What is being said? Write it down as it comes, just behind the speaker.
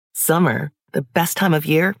Summer, the best time of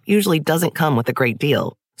year, usually doesn't come with a great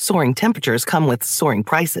deal. Soaring temperatures come with soaring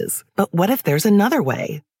prices. But what if there's another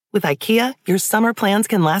way? With IKEA, your summer plans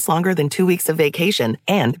can last longer than 2 weeks of vacation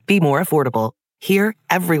and be more affordable. Here,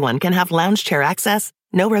 everyone can have lounge chair access,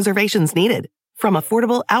 no reservations needed. From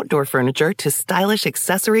affordable outdoor furniture to stylish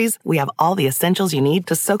accessories, we have all the essentials you need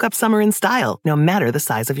to soak up summer in style, no matter the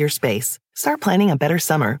size of your space. Start planning a better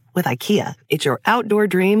summer with IKEA. It's your outdoor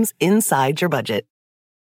dreams inside your budget.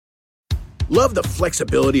 Love the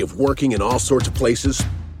flexibility of working in all sorts of places?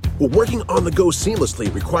 Well, working on the go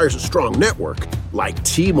seamlessly requires a strong network like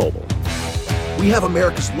T-Mobile. We have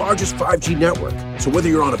America's largest 5G network, so whether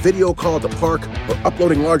you're on a video call at the park or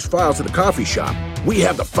uploading large files at a coffee shop, we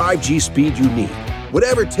have the 5G speed you need.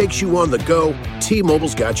 Whatever takes you on the go,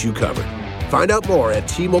 T-Mobile's got you covered. Find out more at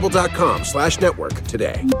T-Mobile.com/network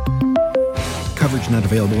today. Coverage not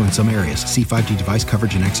available in some areas. See 5G device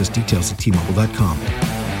coverage and access details at T-Mobile.com.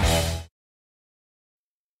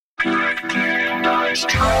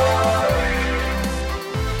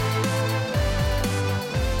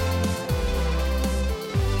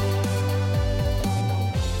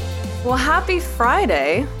 Well, happy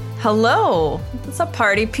Friday. Hello. What's up,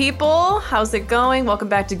 party people? How's it going? Welcome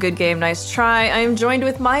back to Good Game, Nice Try. I am joined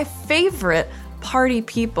with my favorite party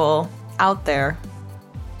people out there,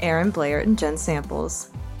 Aaron Blair and Jen Samples.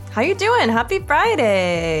 How you doing? Happy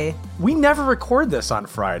Friday. We never record this on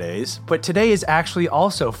Fridays, but today is actually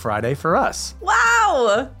also Friday for us.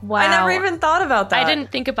 Wow. I never even thought about that. I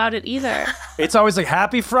didn't think about it either. It's always like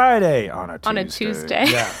Happy Friday on a Tuesday. On a Tuesday.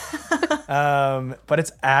 Yeah. But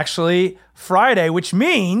it's actually Friday, which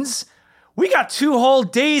means we got 2 whole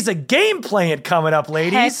days of game playing coming up,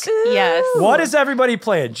 ladies. Heck yes. What is everybody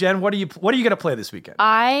playing? Jen, what are you going to play this weekend?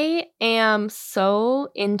 I am so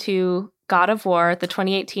into God of War, the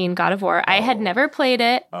 2018 God of War. I had never played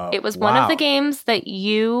it. It was one of the games that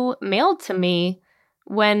you mailed to me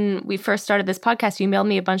when we first started this podcast. You mailed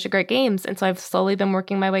me a bunch of great games, and so I've slowly been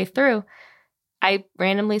working my way through. I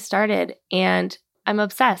randomly started, and I'm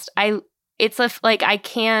obsessed. I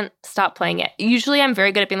can't stop playing it. Usually I'm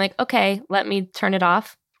very good at being like, okay, let me turn it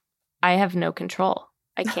off. I have no control.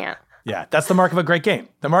 I can't. Yeah, that's the mark of a great game.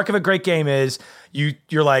 The mark of a great game is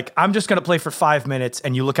you're like, I'm just going to play for 5 minutes,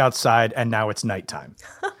 and you look outside, and now it's nighttime.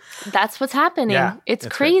 That's what's happening. Yeah, it's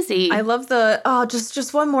crazy. Great. I love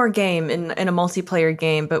just one more game in a multiplayer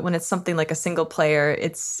game, but when it's something like a single player,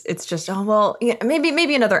 it's just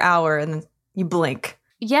maybe another hour, and then you blink.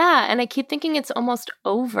 Yeah, and I keep thinking it's almost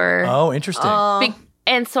over. Oh, interesting.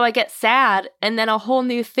 And so I get sad, and then a whole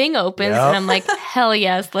new thing opens, and I'm like, hell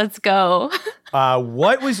yes, let's go.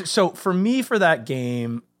 So for me, for that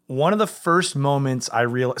game, one of the first moments I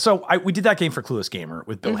realized, we did that game for Clueless Gamer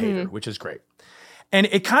with Bill Hader, which is great. And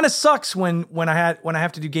it kind of sucks when I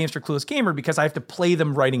have to do games for Clueless Gamer because I have to play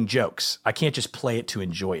them writing jokes. I can't just play it to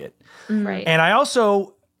enjoy it. Right. And I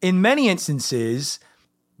also, in many instances,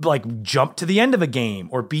 like jump to the end of a game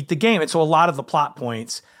or beat the game. And so a lot of the plot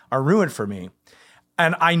points are ruined for me.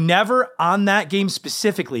 And I never, on that game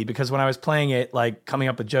specifically, because when I was playing it, like coming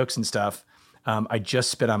up with jokes and stuff, I just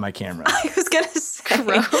spit on my camera. I was going to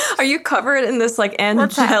say, are you covered in this like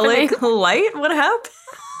angelic light? What happened?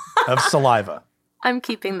 Of saliva. I'm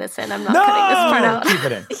keeping this in. I'm not cutting this part out. Keep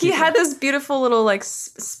it in. He had this beautiful little like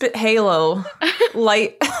spit halo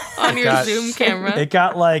light on your Zoom camera. It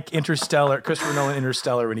got like Christopher Nolan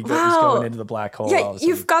Interstellar when he's going into the black hole. Yeah,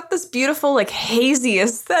 you've got this beautiful like hazy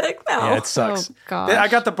aesthetic now. Yeah, it sucks. Oh, gosh. I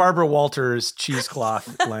got the Barbara Walters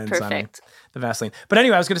cheesecloth lens Perfect. on the Vaseline. But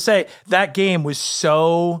anyway, I was going to say that game was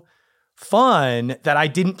so fun that I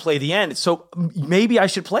didn't play the end. So maybe I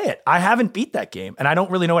should play it. I haven't beat that game and I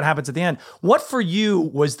don't really know what happens at the end. What for you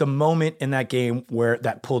was the moment in that game where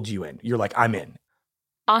that pulled you in? You're like, I'm in.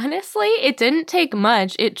 Honestly, it didn't take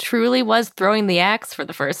much. It truly was throwing the axe for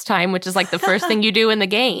the first time, which is like the first thing you do in the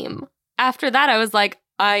game. After that, I was like,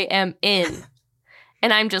 I am in.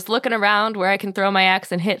 And I'm just looking around where I can throw my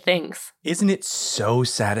axe and hit things. Isn't it so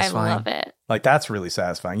satisfying? I love it. Like, that's really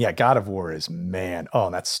satisfying. Yeah, God of War is, man. Oh,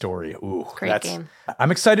 that story. Ooh. Great game. I'm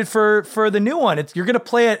excited for the new one. You're going to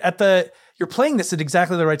play it you're playing this at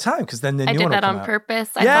exactly the right time because then the new one will come out. I did that on purpose.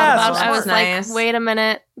 I was nice. like, wait a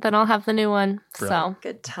minute, then I'll have the new one. Brilliant. So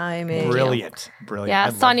good timing. Brilliant. Yeah,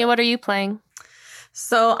 Sonia, what are you playing?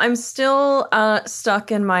 So I'm still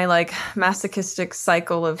stuck in my like masochistic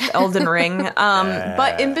cycle of Elden Ring.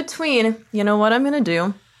 But in between, you know what I'm going to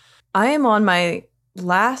do? I am on my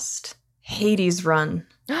last Hades run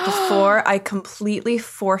before I completely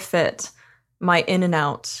forfeit my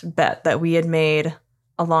In-N-Out bet that we had made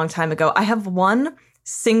a long time ago. I have one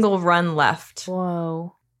single run left.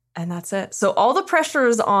 Whoa. And that's it. So all the pressure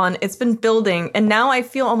is on. It's been building. And now I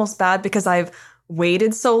feel almost bad because I've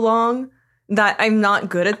waited so long that I'm not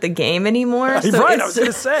good at the game anymore. So right, I was going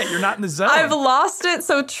to say, you're not in the zone. I've lost it.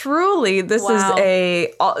 So truly, this is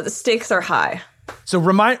the stakes are high. So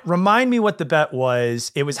remind me what the bet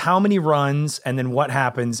was. It was how many runs and then what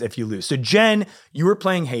happens if you lose. So Jen, you were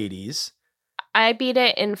playing Hades. I beat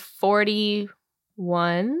it in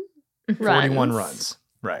 41 runs. 41 runs.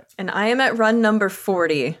 Right. And I am at run number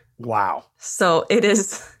 40. Wow. So it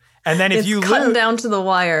is. And then if you cutting lose, down to the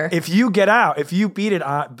wire. If you get out, if you beat it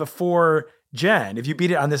before Jen, if you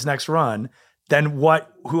beat it on this next run, then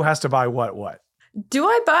what? Who has to buy what? Do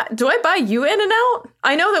I buy you in and out?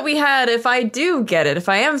 I know that we had, if I do get it, if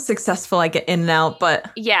I am successful, I get in and out,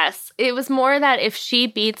 but... Yes, it was more that if she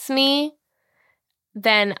beats me,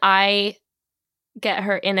 then I get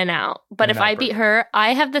her in and out. But if I beat her,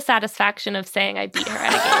 I have the satisfaction of saying I beat her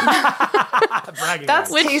at a game.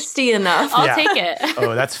 That's tasty enough. I'll take it.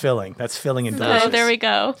 Oh, that's filling. That's filling and delicious. Oh, there we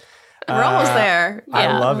go. We're almost there. Yeah,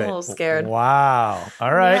 I love it. I'm a little scared. Wow.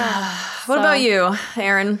 All right. Yeah. What about you,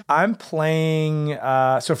 Aaron? I'm playing,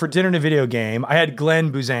 so for Dinner and a Video Game, I had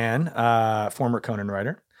Glenn Buzan, former Conan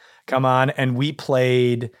writer, come on, and we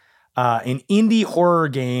played an indie horror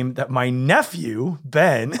game that my nephew,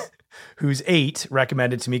 Ben, who's 8,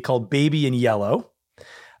 recommended to me called Baby in Yellow.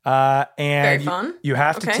 And very fun. You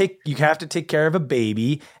have to take care of a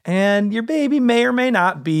baby, and your baby may or may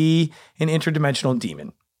not be an interdimensional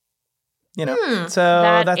demon. You know,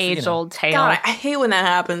 so that's age-old tale. God, I hate when that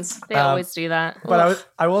happens. They always do that. But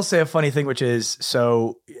I will say a funny thing, which is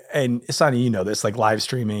and Sonny, you know this, like live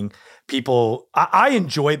streaming. People, I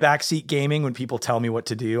enjoy backseat gaming when people tell me what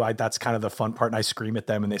to do. That's kind of the fun part, and I scream at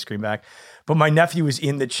them and they scream back. But my nephew was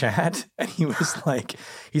in the chat, and he's like,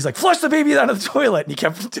 flush the baby down the toilet,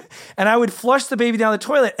 and and I would flush the baby down the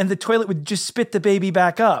toilet, and the toilet would just spit the baby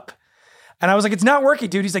back up. And I was like, it's not working,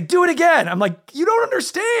 dude. He's like, do it again. I'm like, you don't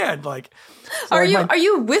understand. Like, so are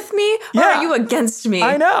you with me or are you against me?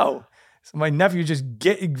 I know. So my nephew just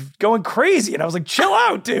going crazy. And I was like, chill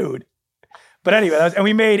out, dude. But anyway, and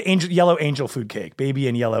we made yellow angel food cake. Baby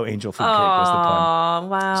and yellow angel food cake was the pun. Oh,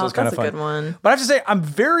 wow. So it's kind of fun. That's a good one. But I have to say, I'm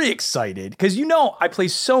very excited because, I play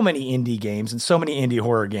so many indie games and so many indie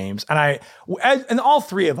horror games. And all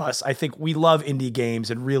three of us, I think we love indie games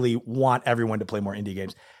and really want everyone to play more indie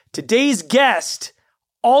games. Today's guest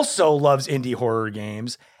also loves indie horror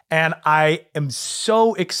games, and I am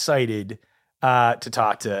so excited to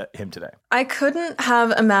talk to him today. I couldn't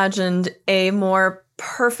have imagined a more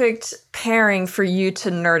perfect pairing for you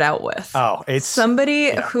to nerd out with. Oh, it's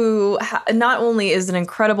somebody who not only is an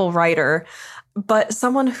incredible writer, but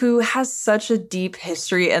someone who has such a deep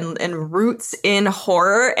history and roots in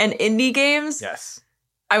horror and indie games. Yes.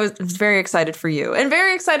 I was very excited for you and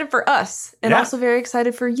very excited for us and also very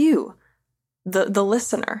excited for you, the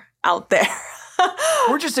listener out there.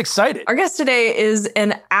 We're just excited. Our guest today is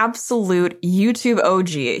an absolute YouTube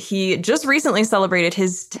OG. He just recently celebrated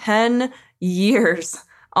his 10 years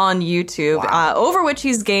on YouTube, over which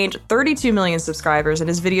he's gained 32 million subscribers, and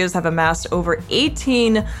his videos have amassed over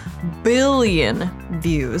 18 billion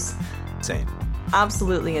views. Insane.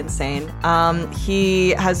 Absolutely insane. He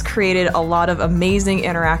has created a lot of amazing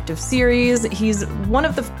interactive series. He's one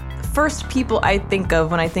of the first people I think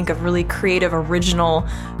of when I think of really creative, original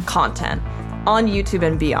content on YouTube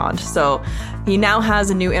and beyond. So he now has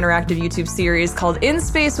a new interactive YouTube series called In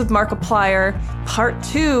Space with Markiplier. Part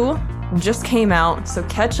 2 just came out, so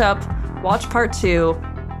catch up, watch part 2,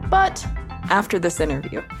 but after this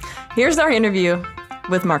interview. Here's our interview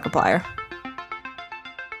with Markiplier.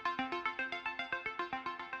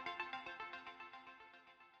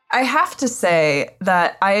 I have to say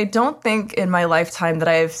that I don't think in my lifetime that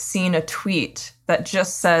I've seen a tweet that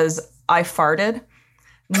just says, I farted,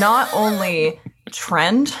 not only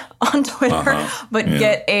trend on Twitter, but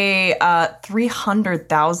get a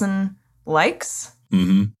 300,000 likes.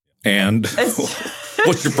 Mm-hmm. And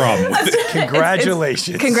what's your problem with it?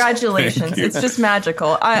 Congratulations. Congratulations. It's just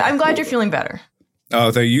magical. I'm glad you're feeling better. Oh,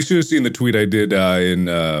 thank you. You should have seen the tweet I did in,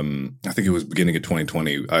 I think it was beginning of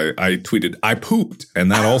 2020. I tweeted, I pooped, and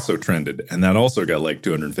that also trended, and that also got like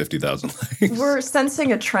 250,000 likes. We're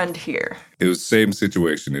sensing a trend here. It was same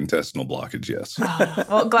situation, intestinal blockage, yes.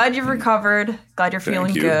 Well, glad you've recovered. Glad you're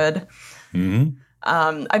feeling good. Mm-hmm.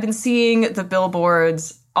 I've been seeing the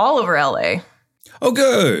billboards all over LA. Oh,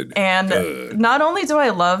 good. And not only do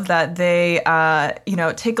I love that they,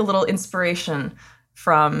 take a little inspiration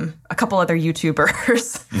from a couple other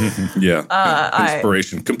YouTubers. Yeah.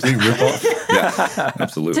 Inspiration. Complete ripoff. Yeah,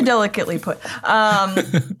 absolutely. To delicately put. We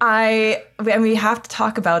have to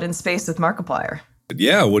talk about In Space with Markiplier.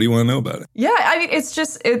 Yeah, what do you want to know about it? Yeah, I mean, it's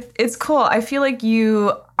just, it's cool. I feel like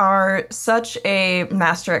you are such a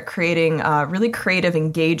master at creating really creative,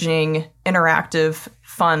 engaging, interactive,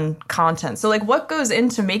 fun content. So, like, what goes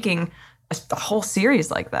into making a whole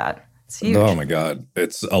series like that? It's huge. Oh my God.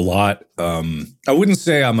 It's a lot. I wouldn't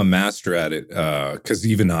say I'm a master at it, because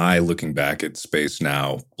even I, looking back at Space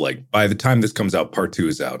now, like by the time this comes out, part 2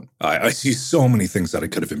 is out. I see so many things that I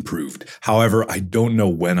could have improved. However, I don't know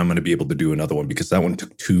when I'm going to be able to do another one because that one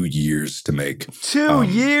took 2 years to make. 2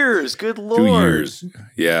 years? Good Lord. 2 years.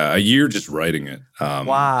 Yeah, a year just writing it.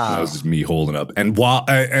 Wow. That was just me holding up. And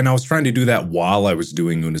I was trying to do that while I was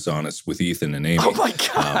doing Unus Annus with Ethan and Amy. Oh my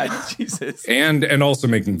God, Jesus. And also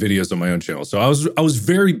making videos on my own channel. So I was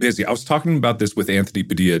very busy. I was talking about this with Anthony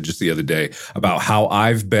Padilla just the other day about how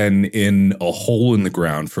I've been in a hole in the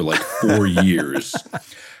ground for like 4 years.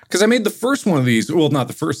 Because I made the first one of these, well, not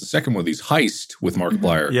the first, the second one of these, Heist with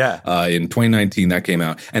Markiplier. In 2019, that came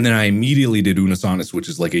out. And then I immediately did Unus Annus, which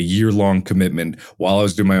is like a year-long commitment while I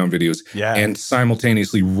was doing my own videos. Yeah. And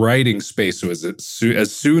simultaneously writing Space. So as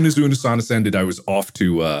soon as Unus Annus ended, I was off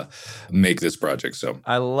to make this project. So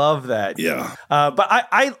I love that. Yeah. But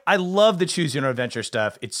I love the Choose Your Own Adventure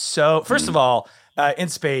stuff. It's so, first of all, In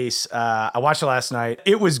Space, I watched it last night.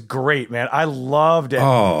 It was great, man. I loved it.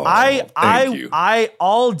 Oh, thank you. I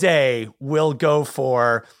all day will go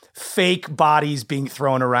for fake bodies being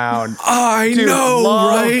thrown around. I know,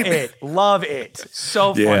 Love it.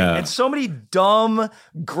 So funny. Yeah. And so many dumb,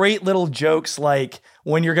 great little jokes like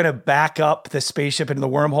when you're going to back up the spaceship into the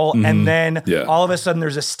wormhole and then all of a sudden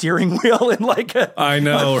there's a steering wheel and like I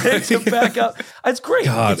know, right? to back up. It's great.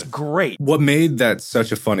 God. It's great. What made that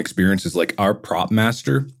such a fun experience is like our prop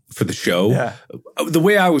master for the show. Yeah. The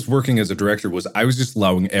way I was working as a director was I was just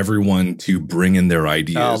allowing everyone to bring in their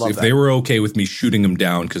ideas. If they were okay with me shooting them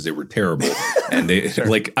down because they were terrible. And they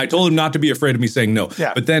like, I told them not to be afraid of me saying no.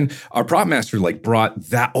 Yeah. But then our prop master like brought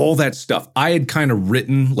all that stuff. I had kind of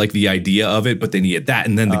written like the idea of it, but then he had that.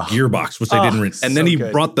 And then the gearbox, which I didn't write. And then he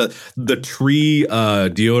brought the tree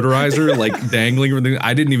deodorizer like dangling.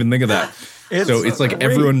 I didn't even think of that. It's like great.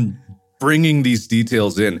 Everyone bringing these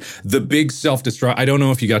details in. The big self-destruct, I don't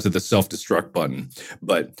know if you got to the self-destruct button,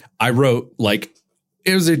 but I wrote like,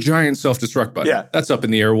 it was a giant self-destruct button. Yeah. That's up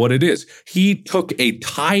in the air what it is. He took a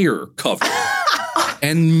tire cover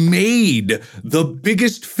and made the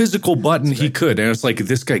biggest physical button he could. And it's like,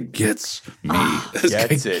 this guy gets me.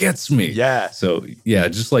 This guy gets me. Yeah. So yeah,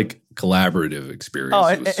 just like collaborative experience. Oh,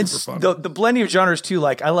 and super fun. The blending of genres too.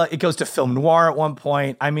 Like it goes to film noir at one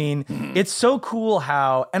point. I mean, it's so cool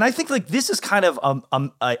how, and I think like this is kind of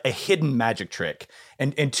a hidden magic trick.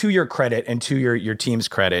 And to your credit and to your team's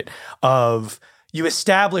credit, of you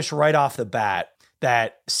establish right off the bat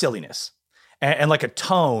that silliness and like a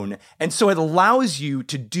tone. And so it allows you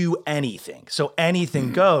to do anything. So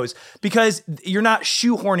anything goes, because you're not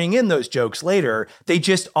shoehorning in those jokes later. They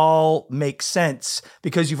just all make sense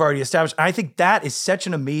because you've already established. I think that is such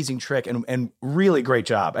an amazing trick and really great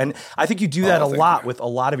job. And I think you do that a lot with a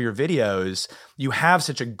lot of your videos. You have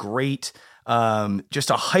such a great, just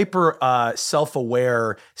a hyper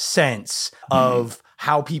self-aware sense of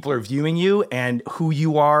how people are viewing you and who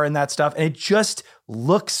you are and that stuff. And it just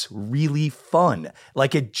looks really fun.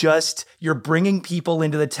 Like you're bringing people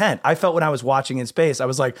into the tent. I felt when I was watching In Space, I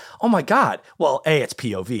was like, oh my God. Well, it's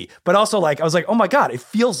POV, but also like, I was like, oh my God, it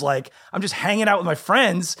feels like I'm just hanging out with my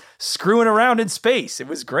friends, screwing around in space. It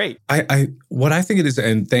was great. What I think it is,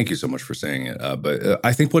 and thank you so much for saying it, but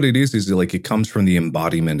I think what it is like, it comes from the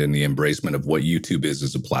embodiment and the embracement of what YouTube is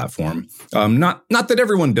as a platform. Not that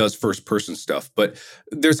everyone does first person stuff, but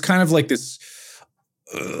there's kind of like this,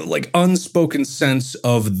 like unspoken sense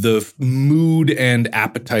of the mood and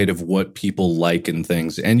appetite of what people like and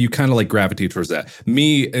things. And you kind of like gravitate towards that.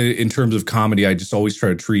 Me, in terms of comedy, I just always try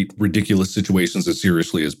to treat ridiculous situations as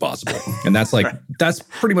seriously as possible. And that's like, that's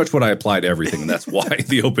pretty much what I apply to everything. And that's why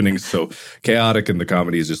the opening is so chaotic and the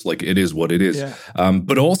comedy is just like, it is what it is. Yeah.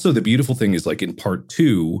 But also the beautiful thing is like in part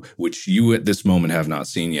 2, which you at this moment have not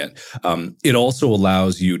seen yet, it also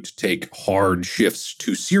allows you to take hard shifts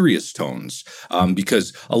to serious tones. Because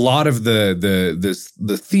a lot of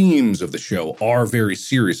the themes of the show are very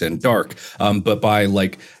serious and dark, but by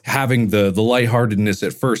like having the lightheartedness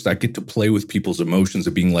at first, I get to play with people's emotions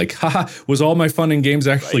of being like, haha, was all my fun and games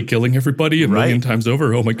actually killing everybody a million times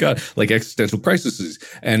over? Oh my God, like existential crises.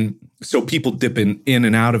 And so people dip in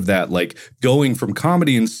and out of that, like going from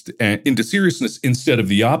comedy into seriousness instead of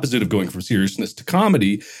the opposite of going from seriousness to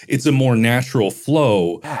comedy. It's a more natural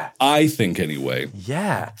flow, I think anyway.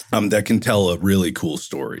 Yeah. That can tell a really cool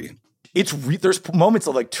story. there's moments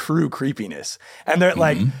of like true creepiness, and they're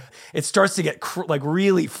like, it starts to get like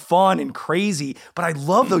really fun and crazy. But I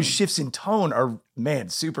love those shifts in tone are, man,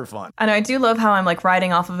 super fun. And I do love how I'm like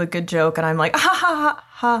riding off of a good joke and I'm like, ha ha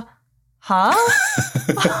ha ha.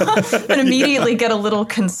 And immediately get a little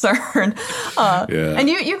concerned. And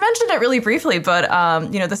you mentioned it really briefly,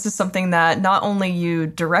 but this is something that not only you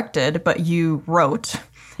directed, but you wrote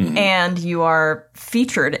and you are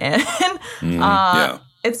featured in.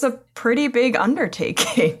 It's a pretty big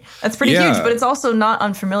undertaking. That's pretty huge, but it's also not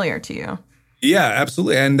unfamiliar to you. Yeah,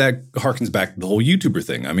 absolutely. And that harkens back to the whole YouTuber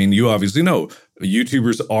thing. I mean, you obviously know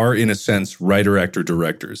YouTubers are, in a sense, writer, actor,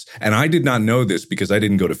 directors. And I did not know this because I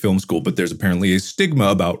didn't go to film school, but there's apparently a stigma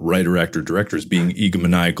about writer, actor, directors being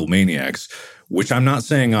egomaniacal maniacs, which I'm not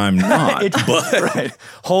saying I'm not. Right.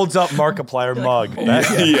 Holds up Markiplier mug.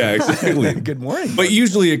 Yeah, exactly. Good morning. But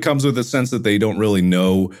usually it comes with a sense that they don't really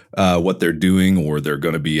know what they're doing or they're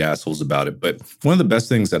going to be assholes about it. But one of the best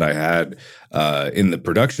things that I had in the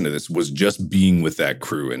production of this was just being with that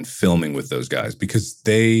crew and filming with those guys, because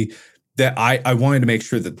I wanted to make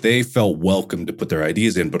sure that they felt welcome to put their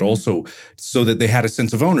ideas in, but also so that they had a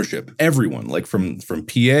sense of ownership. Everyone, like from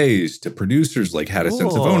PAs to producers, like had a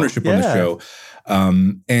sense of ownership on the show.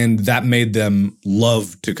 And that made them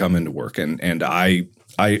love to come into work. And I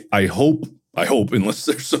hope, unless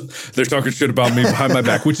they're talking shit about me behind my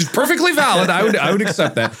back, which is perfectly valid, I would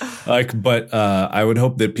accept that. But I would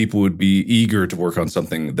hope that people would be eager to work on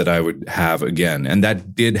something that I would have again, and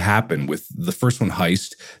that did happen with the first one,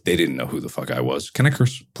 Heist. They didn't know who the fuck I was. Can I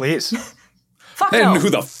curse? Please. Fuck they didn't know who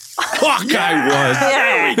the fuck I was.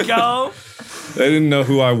 There we go. They didn't know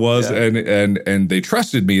who I was, and they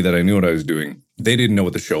trusted me that I knew what I was doing. They didn't know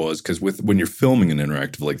what the show was, because when you're filming an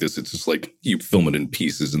interactive like this, it's just like you film it in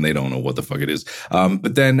pieces and they don't know what the fuck it is.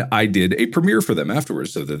 But then I did a premiere for them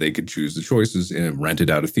afterwards so that they could choose the choices and rented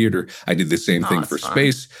out a theater. I did the same thing for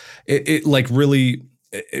Space. It really,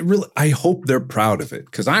 I hope they're proud of it,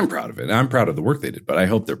 because I'm proud of it. I'm proud of the work they did, but I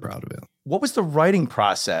hope they're proud of it. What was the writing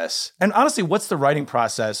process? And honestly, what's the writing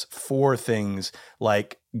process for things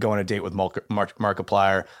like go on a date with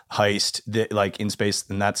Markiplier, Heist, like In Space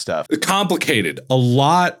and that stuff? Complicated. A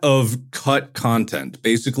lot of cut content.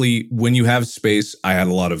 Basically, when you have Space, I had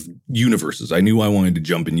a lot of universes. I knew I wanted to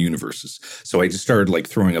jump in universes. So I just started like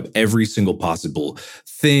throwing up every single possible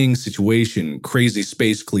thing, situation, crazy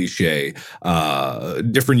space cliche,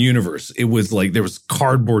 different universe. It was like there was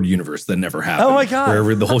cardboard universe that never happened. Oh my God.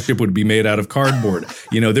 Where the whole ship would be made out of cardboard.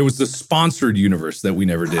 There was the sponsored universe that we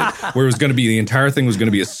never did, where it was going to be, the entire thing was going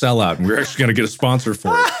to be a sellout, and we were actually going to get a sponsor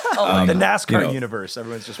for it. The NASCAR universe.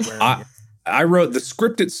 Everyone's just wearing it. I wrote, the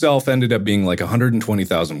script itself ended up being like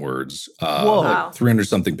 120,000 words, like 300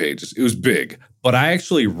 something pages. It was big, but I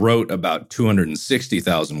actually wrote about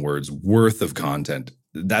 260,000 words worth of content.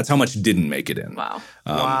 That's how much didn't make it in. Wow.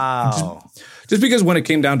 Just because when it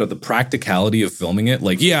came down to the practicality of filming it,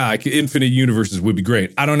 like, infinite universes would be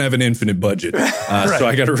great. I don't have an infinite budget, so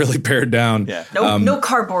I got to really pare it down. Yeah. No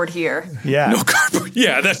cardboard here. Yeah. No cardboard.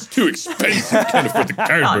 Yeah, that's too expensive kind of for the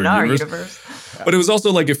cardboard universe. But it was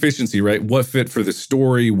also like efficiency, right? What fit for the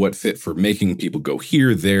story, what fit for making people go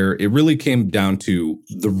here, there. It really came down to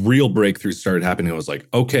the real breakthrough started happening. I was like,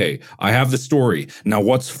 okay, I have the story. Now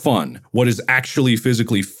what's fun? What is actually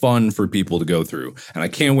physically fun for people to go through? And I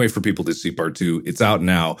can't wait for people to see part 2. It's out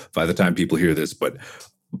now by the time people hear this, but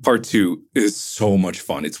part 2 is so much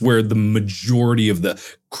fun. It's where the majority of the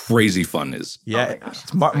crazy fun is. Yeah.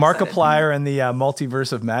 It's Markiplier and the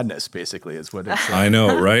multiverse of madness, basically, is what it's. I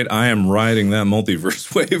know, right? I am riding that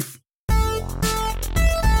multiverse wave.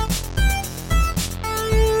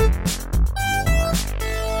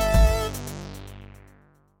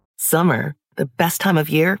 Summer, the best time of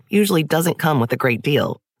year, usually doesn't come with a great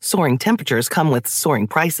deal. Soaring temperatures come with soaring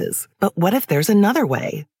prices. But what if there's another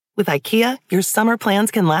way? With IKEA, your summer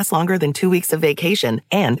plans can last longer than 2 weeks of vacation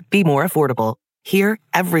and be more affordable. Here,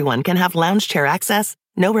 everyone can have lounge chair access,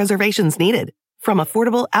 no reservations needed. From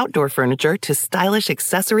affordable outdoor furniture to stylish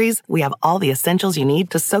accessories, we have all the essentials you need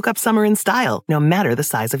to soak up summer in style, no matter the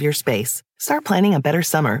size of your space. Start planning a better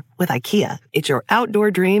summer with IKEA. It's your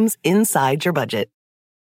outdoor dreams inside your budget.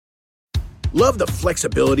 Love the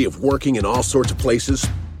flexibility of working in all sorts of places?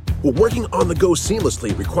 Well, working on the go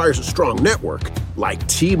seamlessly requires a strong network like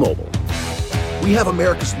T-Mobile. We have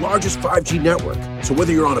America's largest 5G network, so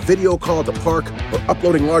whether you're on a video call at the park or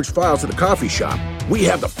uploading large files at the coffee shop, we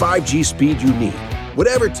have the 5G speed you need.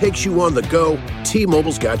 Whatever takes you on the go,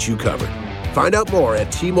 T-Mobile's got you covered. Find out more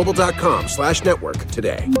at T-Mobile.com/network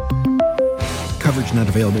today. Coverage not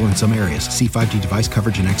available in some areas. See 5G device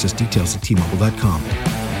coverage and access details at T-Mobile.com.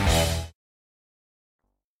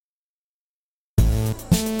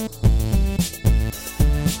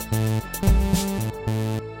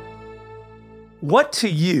 what to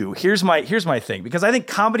you, here's my thing, because I think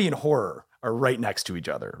comedy and horror are right next to each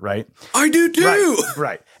other, right? I do too.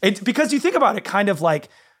 Right. It's because you think about it kind of like,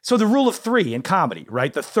 so the rule of 3 in comedy,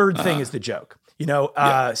 right? The third thing is the joke.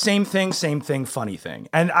 Same thing, funny thing.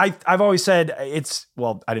 And I've always said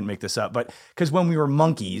I didn't make this up, but because when we were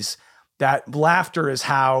monkeys, that laughter is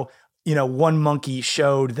how, one monkey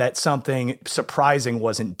showed that something surprising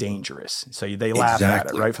wasn't dangerous. So they laughed at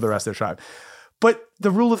it, right, for the rest of their tribe. But the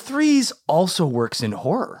rule of 3s also works in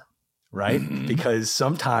horror, right? Mm-hmm. Because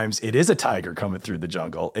sometimes it is a tiger coming through the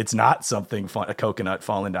jungle. It's not something fun, a coconut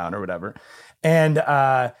falling down or whatever. And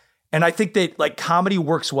I think that like comedy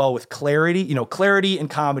works well with clarity. Clarity in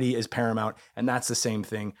comedy is paramount, and that's the same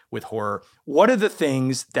thing with horror. What are the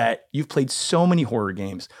things that you've played so many horror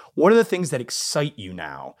games? What are the things that excite you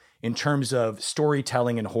now in terms of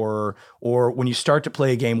storytelling and horror? Or when you start to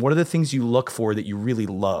play a game, what are the things you look for that you really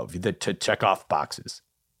love to check off boxes?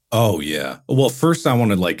 Oh, yeah. Well, first I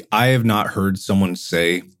want to I have not heard someone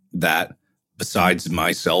say that besides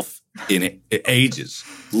myself in ages.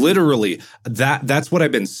 Literally, that's what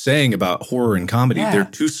I've been saying about horror and comedy. Yeah. They're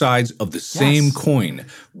two sides of the same coin.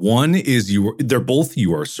 One is you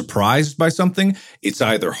are surprised by something. It's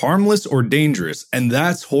either harmless or dangerous, and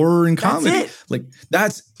that's horror and comedy.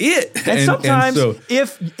 That's it. And sometimes,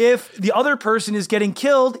 if the other person is getting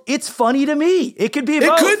killed, it's funny to me. It could be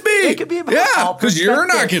both. It could be. Yeah, because you're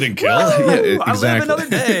not getting killed. Yeah, exactly. I live another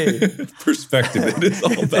day. Perspective. It is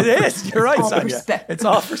all about. It is. You're right, Sonia. It's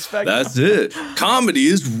all perspective. That's it. Comedy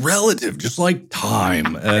is relative, just like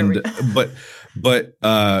time. And but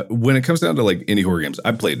when it comes down to indie horror games,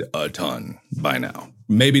 I've played a ton by now.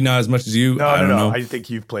 Maybe not as much as you. No, I don't know. I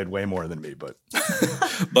think you've played way more than me, but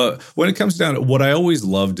but when it comes down to what I always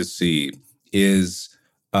love to see is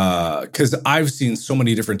because I've seen so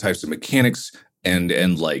many different types of mechanics and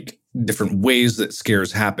different ways that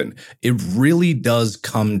scares happen. It really does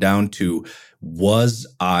come down to, was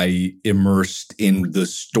I immersed in the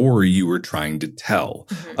story you were trying to tell?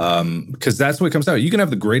 Because that's what it comes down to. You can have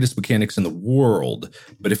the greatest mechanics in the world,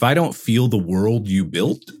 but if I don't feel the world you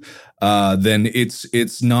built, then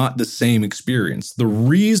it's not the same experience. The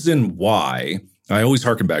reason why I always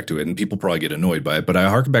harken back to it, and people probably get annoyed by it, but I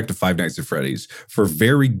harken back to Five Nights at Freddy's for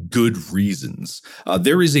very good reasons.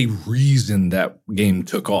 There is a reason that game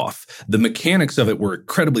took off. The mechanics of it were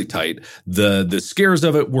incredibly tight. The scares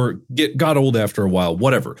of it got old after a while,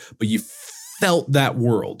 whatever. But you felt that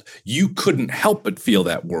world. You couldn't help but feel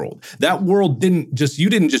that world. That world you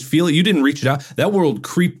didn't just feel it. You didn't reach it out. That world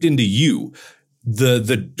creeped into you.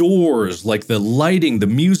 The doors, the lighting, the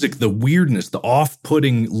music, the weirdness, the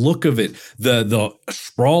off-putting look of it, the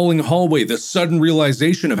sprawling hallway, the sudden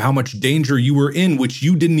realization of how much danger you were in, which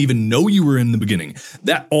you didn't even know you were in the beginning.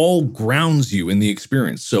 That all grounds you in the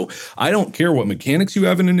experience. So I don't care what mechanics you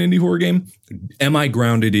have in an indie horror game. Am I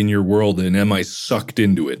grounded in your world and am I sucked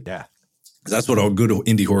into it? Yeah. That's what a good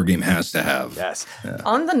indie horror game has to have. Yes. Yeah.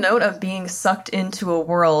 On the note of being sucked into a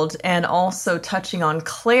world and also touching on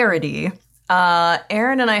clarity,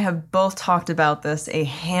 Aaron and I have both talked about this a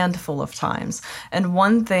handful of times. And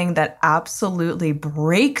one thing that absolutely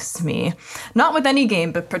breaks me, not with any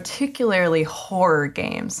game, but particularly horror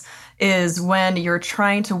games, is when you're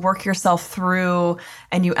trying to work yourself through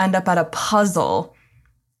and you end up at a puzzle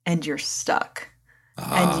and you're stuck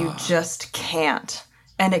and you just can't.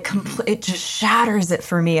 And it just shatters it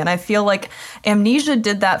for me. And I feel like Amnesia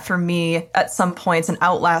did that for me at some points, and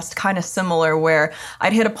Outlast kind of similar, where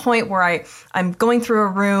I'd hit a point where I'm going through a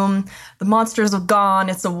room, the monsters are gone,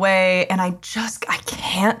 it's away, and I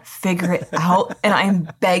can't figure it out. And I am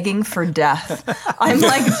begging for death. I'm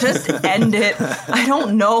like, just end it. I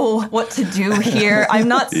don't know what to do here. I'm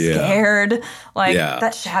not scared.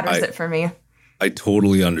 That shatters it for me. I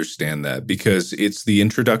totally understand that, because it's the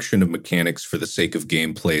introduction of mechanics for the sake of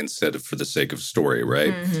gameplay instead of for the sake of story,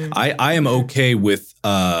 right? Mm-hmm. I am okay with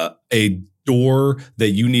a door that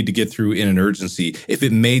you need to get through in an urgency if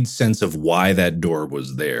it made sense of why that door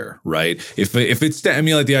was there, right? If it's, I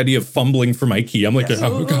mean, the idea of fumbling for my key, I'm like,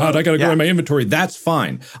 oh God, I gotta go in my inventory. That's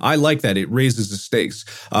fine. I like that. It raises the stakes.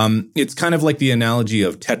 It's kind of like the analogy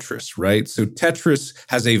of Tetris, right? So Tetris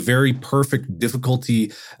has a very perfect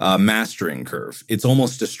difficulty mastering curve. It's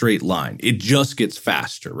almost a straight line. It just gets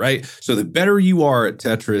faster, right? So the better you are at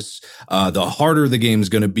Tetris, the harder the game is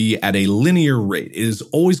going to be at a linear rate. It is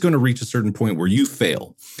always going to reach a certain point point where you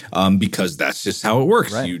fail, because that's just how it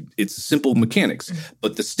works. Right. It's simple mechanics,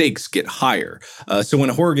 but the stakes get higher. So in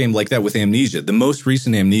a horror game like that with Amnesia, the most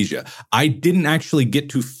recent Amnesia, I didn't actually get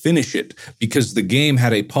to finish it because the game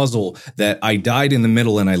had a puzzle that I died in the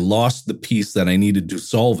middle and I lost the piece that I needed to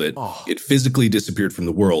solve it. Oh. It physically disappeared from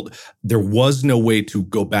the world. There was no way to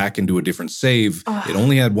go back and do a different save. Oh. It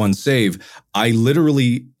only had one save. I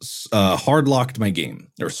literally hard locked my game,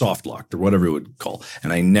 or soft locked, or whatever it would call,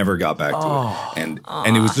 and I never got back to it.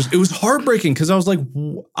 And it was heartbreaking because I was like,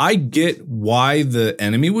 I get why the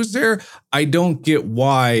enemy was there. I don't get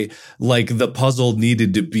why like the puzzle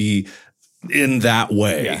needed to be in that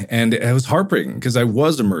way. Yeah. And it was heartbreaking because I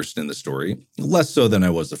was immersed in the story, less so than I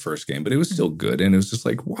was the first game, but it was still good. And it was just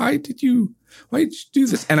like, why did you do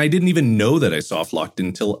this? And I didn't even know that I soft locked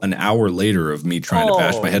until an hour later of me trying to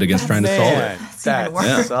bash my head against trying to solve it.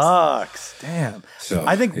 That sucks. Damn. So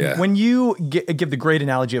I think when you give the great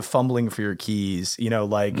analogy of fumbling for your keys, you know,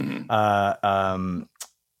 like,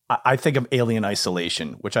 I think of Alien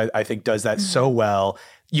Isolation, which I think does that so well.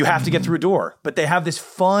 You have to get through a door, but they have this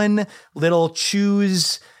fun little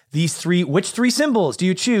choose these three. Which three symbols do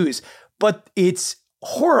you choose? But it's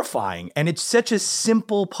horrifying, and it's such a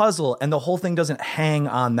simple puzzle, and the whole thing doesn't hang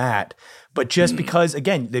on that. But just because,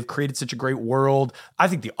 again, they've created such a great world, I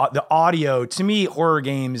think the audio, to me, horror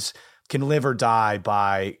games can live or die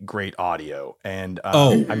by great audio and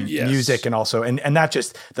music, and also and that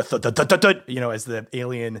just the you know, as the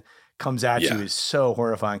alien comes at you is so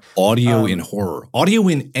horrifying. Audio in horror, audio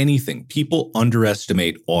in anything. People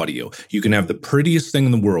underestimate audio. You can have the prettiest thing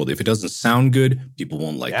in the world. If it doesn't sound good, people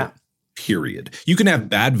won't like it. Period. You can have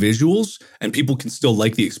bad visuals and people can still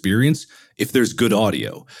like the experience if there's good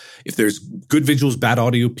audio. If there's good visuals, bad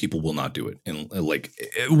audio, people will not do it. And like,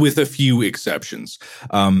 with a few exceptions.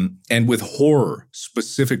 And with horror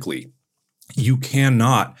specifically, you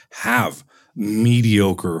cannot have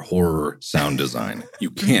mediocre horror sound design.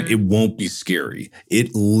 You can't. It won't be scary.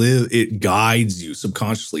 It guides you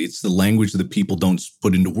subconsciously. It's the language that people don't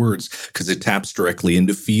put into words because it taps directly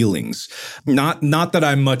into feelings. Not that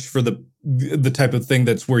I'm much for the type of thing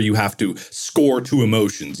that's where you have to score to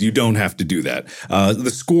emotions. You don't have to do that.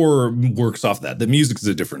 The score works off that. The music is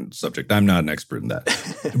a different subject. I'm not an expert in that.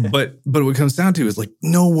 but what it comes down to is like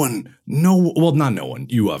not no one.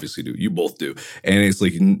 You obviously do. You both do. And it's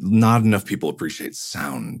like not enough people appreciate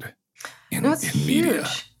sound in media.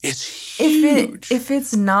 It's huge. If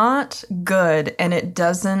it's not good and it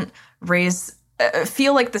doesn't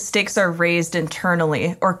feel like the stakes are raised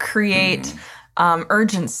internally or create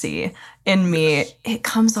urgency in me, it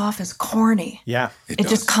comes off as corny. Yeah. It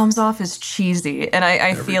just comes off as cheesy. And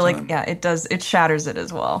I feel like, it does. It shatters it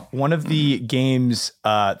as well. One of the games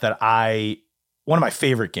one of my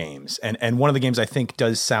favorite games, and one of the games I think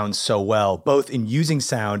does sound so well, both in using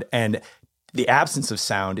sound and the absence of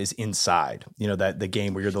sound, is Inside. You know, that the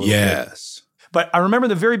game where you're the little kid. But I remember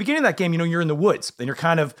the very beginning of that game, you know, you're in the woods and you're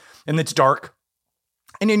and it's dark.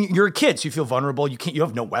 And then you're a kid, so you feel vulnerable. You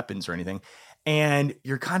have no weapons or anything. And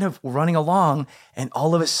you're kind of running along, and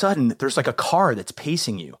all of a sudden there's like a car that's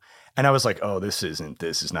pacing you. And I was like, oh, this is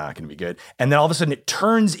not going to be good. And then all of a sudden it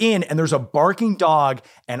turns in and there's a barking dog,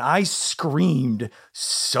 and I screamed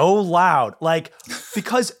so loud, like,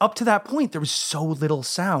 because up to that point there was so little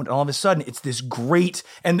sound. And all of a sudden it's this great,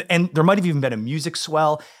 and there might have even been a music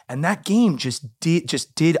swell. And that game just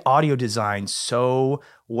did audio design so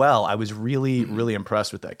well. I was really, really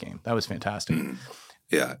impressed with that game. That was fantastic.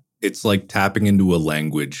 Yeah. It's like tapping into a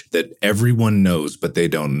language that everyone knows, but they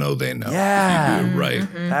don't know they know. Yeah. If you do it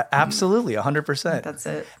right. Absolutely, 100%. That's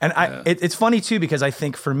it. And it's funny, too, because I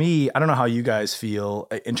think for me, I don't know how you guys feel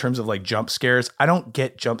in terms of like jump scares. I don't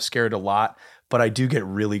get jump scared a lot, but I do get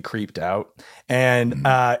really creeped out. And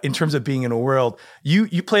in terms of being in a world,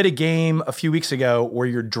 you played a game a few weeks ago where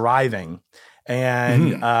you're driving,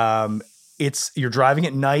 and you're driving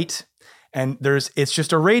at night. And it's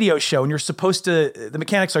just a radio show, and you're supposed to, the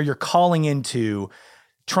mechanics are you're calling into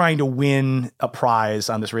trying to win a prize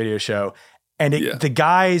on this radio show. And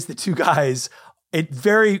the two guys, it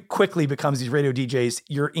very quickly becomes these radio DJs.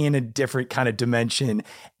 You're in a different kind of dimension.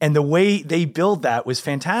 And the way they build that was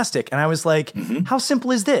fantastic. And I was like, how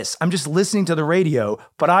simple is this? I'm just listening to the radio,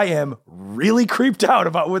 but I am really creeped out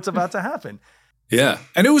about what's about to happen. Yeah.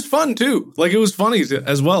 And it was fun too. Like, it was funny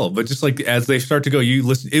as well. But just like as they start to go, you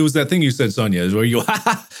listen. It was that thing you said, Sonia, is where you go,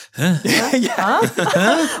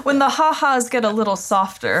 when the ha-has get a little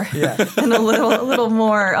softer and a little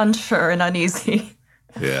more unsure and uneasy.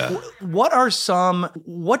 Yeah.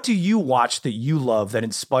 What do you watch that you love that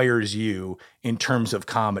inspires you in terms of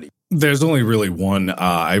comedy? There's only really one.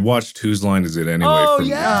 I watched Whose Line Is It Anyway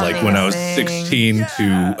from when I was 16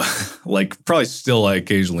 to like probably still I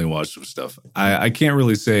occasionally watch some stuff. I can't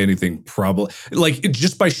really say anything probably like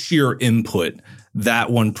just by sheer input.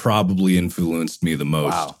 That one probably influenced me the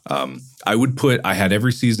most. Wow. I had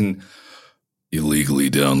every season illegally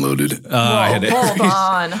downloaded. Hold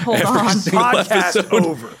on. Podcast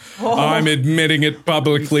over. I'm admitting it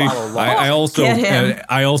publicly. I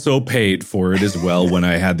also paid for it as well when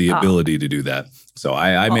I had the ability to do that. So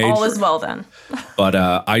I made all is well then. But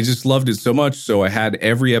I just loved it so much. So I had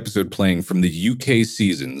every episode playing from the UK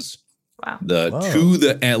seasons. Wow.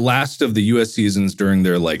 The last of the US seasons during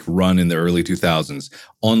their like run in the early 2000s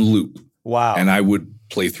on loop. Wow. And I would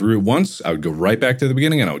play through it once. I would go right back to the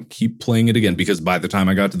beginning and I would keep playing it again because by the time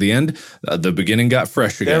I got to the end, the beginning got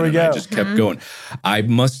fresh again. I just kept going. I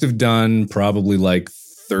must have done probably like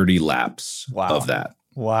 30 laps of that.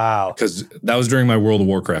 Wow. Because that was during my World of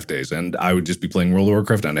Warcraft days. And I would just be playing World of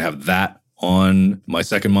Warcraft and I have that on my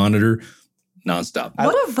second monitor nonstop.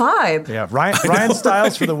 What a vibe. Yeah, Ryan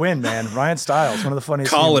Stiles for the win, man. Ryan Stiles, one of the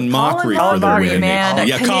funniest. Colin Mockery for the win. Man.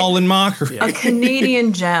 Yeah, Colin Mockery. A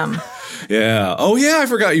Canadian gem. Yeah. Oh, yeah, I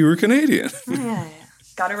forgot you were Canadian. Yeah.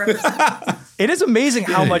 Gotta represent. It is amazing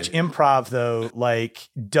how much improv, though, like,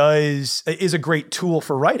 is a great tool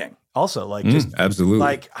for writing. Also, like, just absolutely,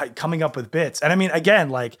 like coming up with bits. And I mean,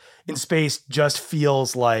 again, like In Space just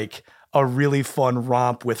feels like a really fun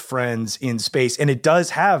romp with friends in space. And it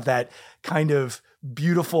does have that kind of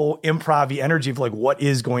beautiful improv-y energy of like what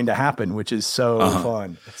is going to happen, which is so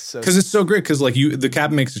fun. Because it's so great because like the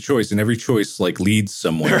captain makes a choice and every choice like leads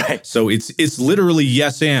somewhere. Right. So it's literally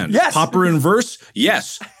yes and. Yes. Popper in verse,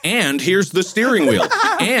 yes. And here's the steering wheel.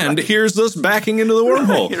 And here's us backing into the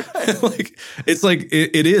wormhole. Right.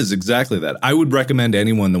 It is exactly that. I would recommend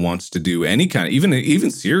anyone that wants to do any kind of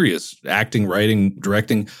even serious acting, writing,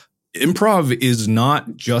 directing. Improv is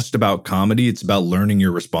not just about comedy. It's about learning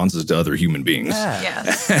your responses to other human beings. Yeah.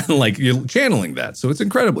 Yes. And like you're channeling that. So it's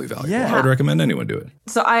incredibly valuable. Yeah. I would recommend anyone do it.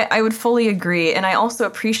 So I would fully agree. And I also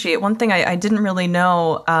appreciate one thing I didn't really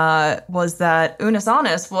know was that Unus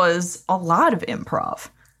Annus was a lot of improv.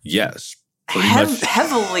 Yes. Pretty much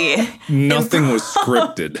heavily. Nothing was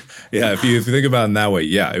scripted. Yeah, if you think about it in that way,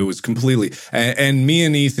 yeah, it was completely. And me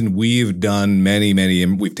and Ethan, we've done many,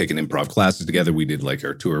 we've taken improv classes together. We did like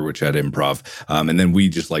our tour, which had improv. And then we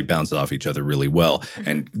just like bounced off each other really well.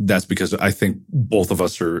 And that's because I think both of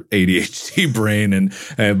us are ADHD brain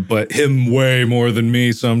but him way more than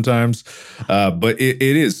me sometimes. But it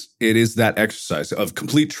is that exercise of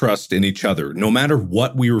complete trust in each other. No matter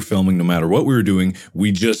what we were filming, no matter what we were doing,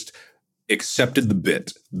 we just accepted the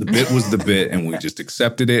bit. The bit was the bit, and we just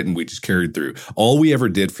accepted it, and we just carried through. All we ever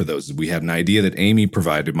did for those is we had an idea that Amy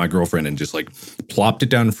provided, my girlfriend, and just like plopped it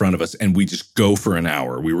down in front of us, and we just go for an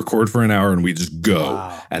hour. We record for an hour, and we just go.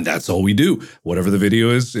 Wow. And that's all we do. Whatever the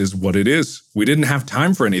video is what it is. We didn't have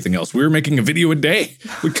time for anything else. We were making a video a day.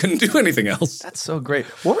 We couldn't do anything else. That's so great.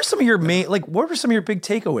 What were some of your big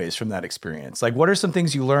takeaways from that experience? Like, what are some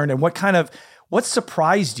things you learned, and what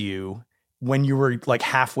surprised you when you were like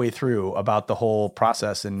halfway through about the whole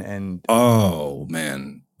process and oh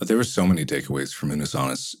man, there were so many takeaways from Unus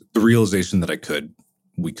Annus. The realization that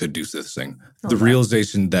we could do this thing. The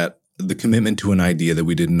realization that the commitment to an idea that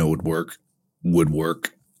we didn't know would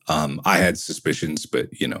work. I had suspicions, but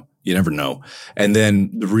you never know. And then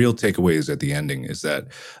the real takeaways at the ending is that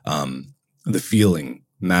the feeling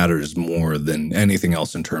matters more than anything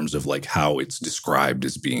else in terms of like how it's described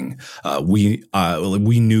as being. We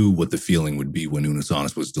knew what the feeling would be when Unus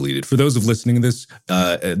Annus was deleted. For those of listening to this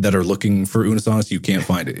that are looking for Unus Annus, you can't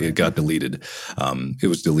find it. It got deleted. It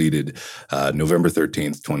was deleted November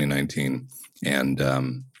 13th, 2019. And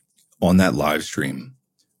on that live stream,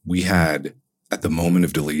 we had, at the moment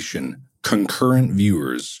of deletion, concurrent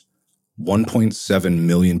viewers. 1.7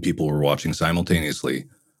 million people were watching simultaneously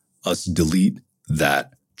us delete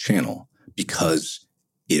that channel because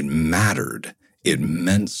it mattered. It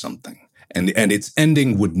meant something. And its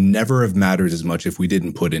ending would never have mattered as much if we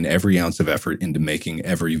didn't put in every ounce of effort into making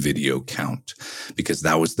every video count, because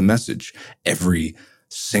that was the message. Every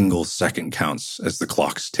single second counts as the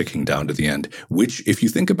clock's ticking down to the end, which, if you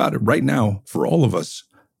think about it right now, for all of us,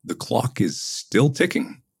 the clock is still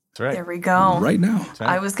ticking. That's right. There we go. Right now. Right.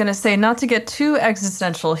 I was going to say, not to get too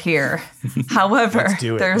existential here. However,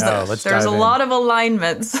 there's a lot of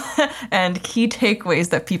alignments and key takeaways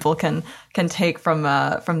that people can take from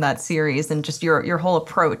that series and just your whole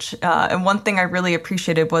approach. And one thing I really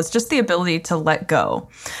appreciated was just the ability to let go,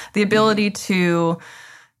 the ability to,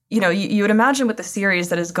 you would imagine with the series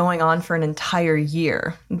that is going on for an entire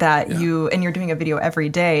year that you're doing a video every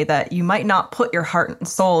day, that you might not put your heart and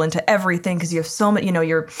soul into everything because you have so many,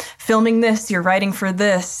 you're filming this, you're writing for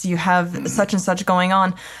this, you have such and such going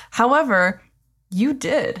on. However, you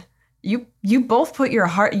did. You both put your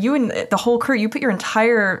heart, you and the whole crew, you put your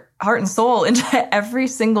entire heart and soul into every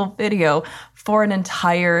single video for an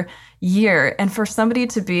entire year. And for somebody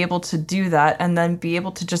to be able to do that and then be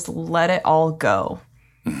able to just let it all go.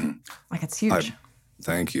 Like, it's huge.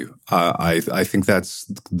 Thank you. I think that's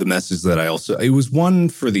the message that it was one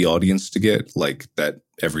for the audience to get, like, that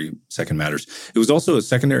every second matters. It was also a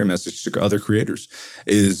secondary message to other creators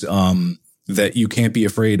is that you can't be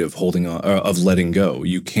afraid of letting go.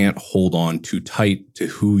 You can't hold on too tight to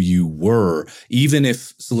who you were, even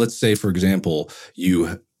if, so let's say, for example,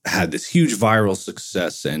 you had this huge viral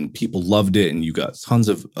success and people loved it and you got tons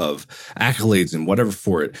of accolades and whatever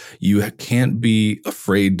for it. You can't be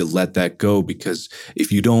afraid to let that go, because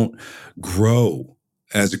if you don't grow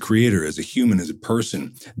as a creator, as a human, as a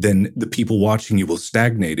person, then the people watching you will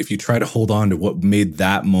stagnate. If you try to hold on to what made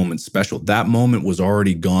that moment special, that moment was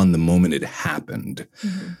already gone the moment it happened.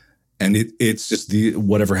 Mm-hmm. And it's just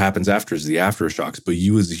whatever happens after is the aftershocks. But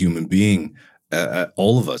you as a human being,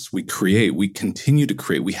 all of us, we continue to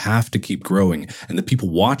create. We have to keep growing. And the people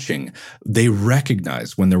watching, they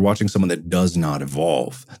recognize when they're watching someone that does not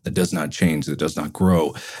evolve, that does not change, that does not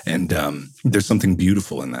grow. And there's something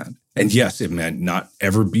beautiful in that. And yes, it might not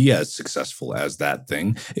ever be as successful as that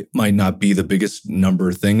thing. It might not be the biggest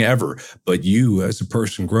number thing ever, but you as a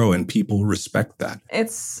person grow and people respect that.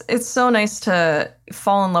 It's so nice to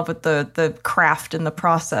fall in love with the craft and the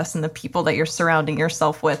process and the people that you're surrounding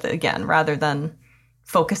yourself with, again, rather than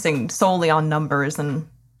focusing solely on numbers and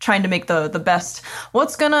trying to make the best,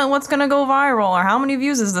 what's gonna go viral or how many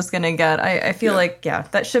views is this gonna get. I feel like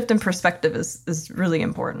that shift in perspective is really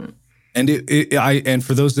important. And and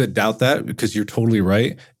for those that doubt that, because you're totally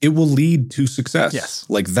right, it will lead to success. Yes.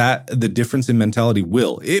 Like that, the difference in mentality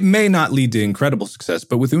will. It may not lead to incredible success,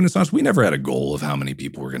 but with Unisauce, we never had a goal of how many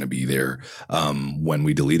people were going to be there when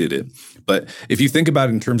we deleted it. But if you think about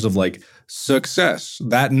it in terms of like success,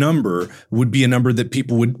 that number would be a number that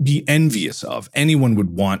people would be envious of. Anyone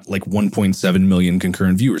would want like 1.7 million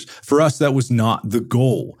concurrent viewers. For us, that was not the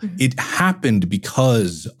goal. Mm-hmm. It happened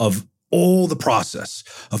because of all the process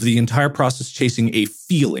of the entire process, chasing a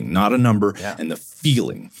feeling, not a number, and the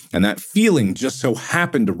feeling. And that feeling just so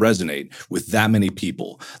happened to resonate with that many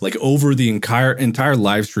people. Like over the entire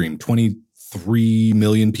live stream, 23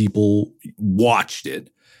 million people watched it.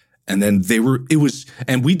 And then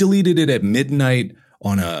and we deleted it at midnight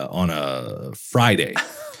on a Friday.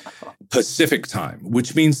 Pacific time,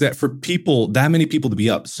 which means that for people, that many people to be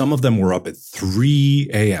up, some of them were up at 3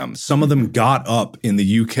 a.m. Some of them got up in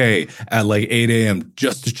the UK at like 8 a.m.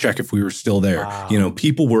 just to check if we were still there. Wow.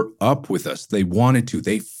 People were up with us. They wanted to.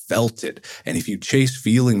 They felt it. And if you chase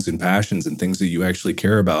feelings and passions and things that you actually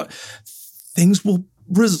care about, things will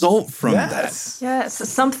result from that. Yes.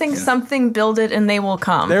 Something build it and they will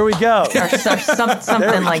come. There we go. Or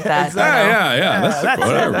something like that. Yeah.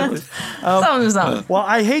 That's well,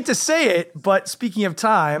 I hate to say it, but speaking of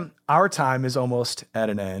time, our time is almost at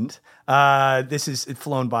an end. This has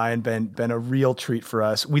flown by and been a real treat for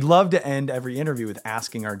us. We love to end every interview with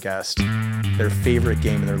asking our guest their favorite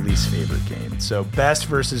game and their least favorite game. So best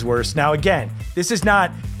versus worst. Now, again, this is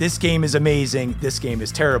not, this game is amazing, this game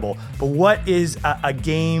is terrible, but what is a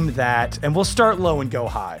game that, and we'll start low and go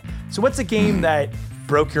high. So what's a game that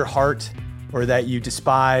broke your heart or that you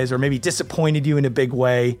despise or maybe disappointed you in a big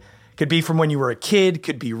way? Could be from when you were a kid,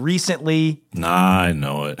 could be recently. Nah, I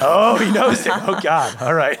know it. Oh, he knows it. Oh, God.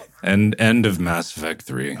 All right. End of Mass Effect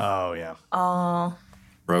 3. Oh, yeah. Oh.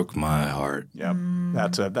 Broke my heart. Yep.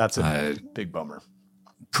 That's a big bummer.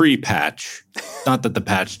 Pre-patch. Not that the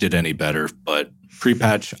patch did any better, but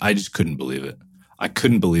pre-patch, I just couldn't believe it. I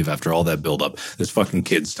couldn't believe after all that build-up, this fucking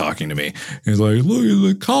kid's talking to me. He's like, look at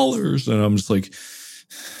the colors. And I'm just like,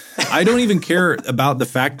 I don't even care about the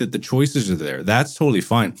fact that the choices are there. That's totally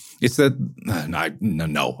fine. It's that,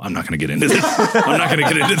 no, I'm not going to get into this. I'm not going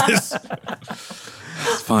to get into this.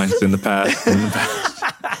 It's fine. It's in the past.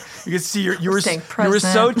 You can see you were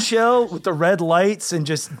so chill with the red lights and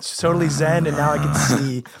just totally zen, and now I can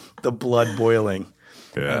see the blood boiling.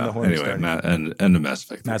 Yeah. Anyway, and the Mass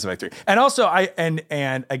Effect 3. Mass Effect 3. And also,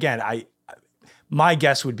 my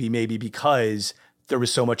guess would be maybe because there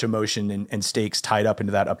was so much emotion and stakes tied up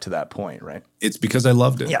into that up to that point, right? It's because I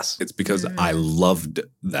loved it. Yes. It's because I loved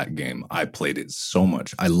that game. I played it so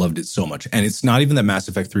much. I loved it so much. And it's not even that Mass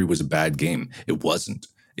Effect 3 was a bad game. It wasn't.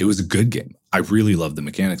 It was a good game. I really loved the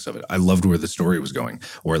mechanics of it. I loved where the story was going,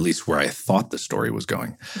 or at least where I thought the story was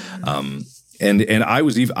going. And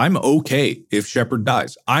I'm okay if Shepard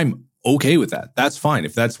dies. I'm okay with that. That's fine.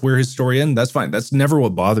 If that's where his story ends, that's fine. That's never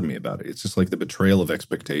what bothered me about it. It's just like the betrayal of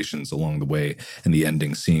expectations along the way, and the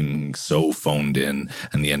ending seeming so phoned in,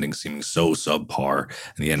 and the ending seeming so subpar,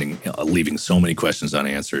 and the ending leaving so many questions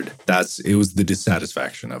unanswered. It was the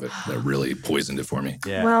dissatisfaction of it that really poisoned it for me.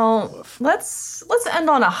 Yeah. Well, let's end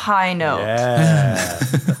on a high note. Yeah.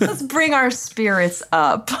 Let's bring our spirits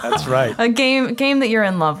up. That's right. A game that you're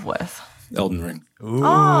in love with. Elden Ring. Ooh.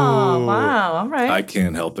 Oh, wow. All right. I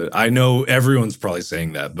can't help it. I know everyone's probably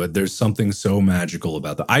saying that, but there's something so magical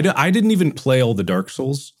about that. I didn't even play all the Dark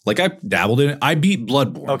Souls. Like, I dabbled in it. I beat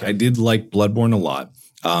Bloodborne. Okay. I did like Bloodborne a lot,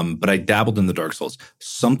 but I dabbled in the Dark Souls.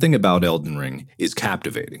 Something about Elden Ring is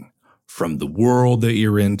captivating. From the world that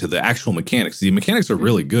you're in to the actual mechanics. The mechanics are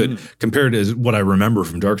really good compared to what I remember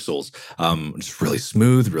from Dark Souls. Just really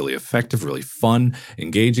smooth, really effective, really fun,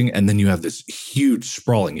 engaging. And then you have this huge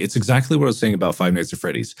sprawling. It's exactly what I was saying about Five Nights at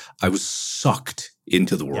Freddy's. I was sucked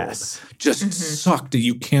into the world. Yes. Just sucked.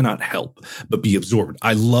 You cannot help but be absorbed.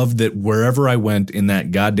 I loved that wherever I went in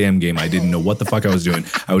that goddamn game, I didn't know what the fuck I was doing.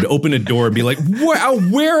 I would open a door and be like,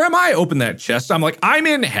 where am I? Open that chest. I'm like, I'm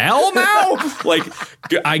in hell now? Like,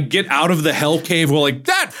 I get out of the hell cave. Well, like,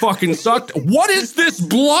 that fucking sucked. What is this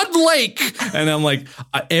blood lake? And I'm like,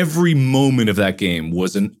 every moment of that game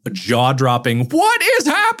was a jaw-dropping, what is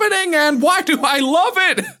happening and why do I love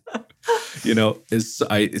it? You know,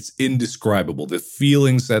 it's indescribable. The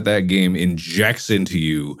feelings that game injects into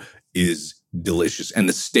you is delicious. And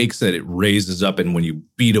the stakes that it raises up, and when you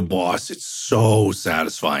beat a boss, it's so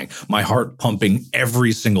satisfying. My heart pumping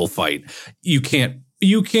every single fight. You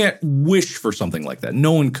can't wish for something like that.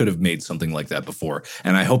 No one could have made something like that before.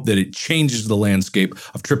 And I hope that it changes the landscape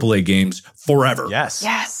of AAA games forever. Yes.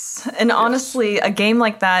 Yes. And honestly, a game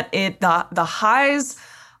like that, the highs,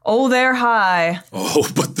 oh, they're high. Oh,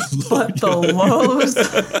 but the lows.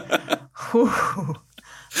 Whew.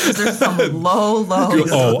 There's some low lows.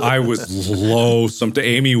 Oh, I was low.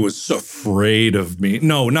 Amy was afraid of me.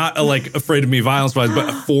 No, not like afraid of me violence-wise, but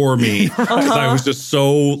for me. Because I was just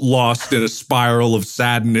so lost in a spiral of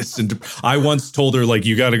sadness. And I once told her, like,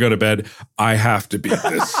 you got to go to bed. I have to beat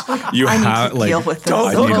this. You have like deal with this.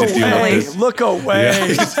 Don't look away. Yeah,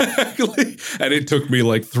 exactly. And it took me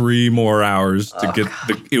like 3 more hours to get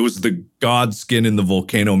it was the god skin in the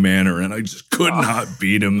Volcano Manor, and I just could not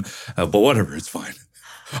beat him. But whatever, it's fine.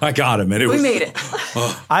 I got him, and we made it.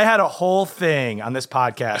 I had a whole thing on this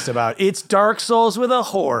podcast about it's Dark Souls with a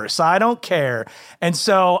horse. I don't care. And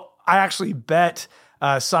so I actually bet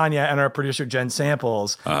Sonia and our producer Jen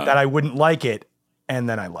Samples that I wouldn't like it. And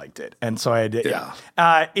then I liked it. And so I did.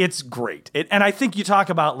 Yeah. It's great. And I think you talk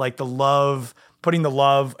about like the love, putting the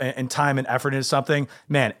love and time and effort into something.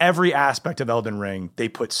 Man, every aspect of Elden Ring, they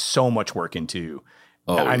put so much work into.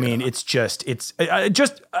 I mean, it's just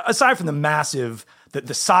aside from the massive,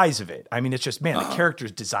 the size of it. I mean, it's just, man, the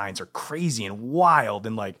characters' designs are crazy and wild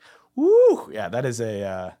and like, woo. Yeah, that is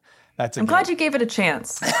I'm glad you gave it a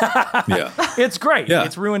chance. Yeah. It's great. Yeah.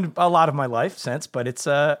 It's ruined a lot of my life since, but it's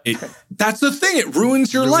that's the thing. It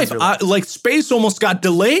ruins your life. Like Space almost got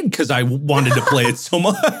delayed because I wanted to play it so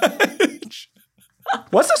much.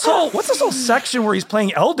 What's this whole section where he's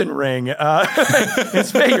playing Elden Ring? In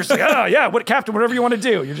space, you're just like, oh yeah, Captain, whatever you want to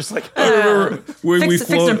do. You're just like, fix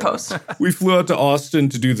in post. We flew out to Austin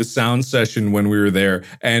to do the sound session when we were there,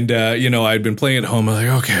 and I'd been playing at home. I'm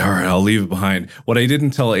like, okay, all right, I'll leave it behind. What I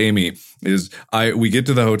didn't tell Amy is we get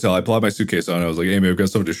to the hotel. I pull out my suitcase on. I was like, Amy, I've got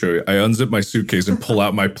something to show you. I unzip my suitcase and pull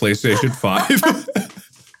out my PlayStation 5.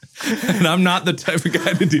 And I'm not the type of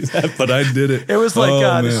guy to do that, but I did it. It was like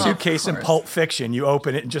the suitcase in Pulp Fiction. You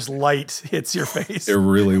open it and just light hits your face. It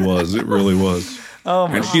really was. It really was. Oh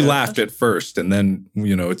my And she laughed at first, and then,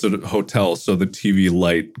 it's a hotel, so the TV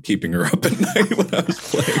light keeping her up at night when I was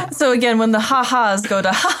playing. So again, when the ha-has go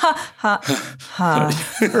to ha-ha-ha.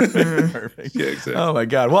 Perfect. Yeah, exactly. Oh my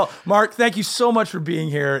God. Well, Mark, thank you so much for being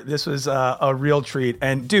here. This was a real treat.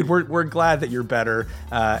 And dude, we're glad that you're better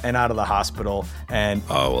and out of the hospital. And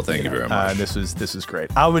thank you very much. This was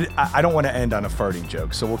great. I don't want to end on a farting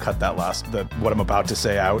joke, so we'll cut that what I'm about to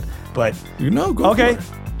say out. But go okay. for it.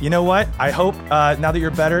 You know what? I hope now that you're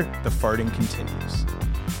better, the farting continues.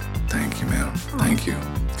 Thank you, man. Thank you.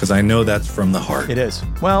 Because I know that's from the heart. It is.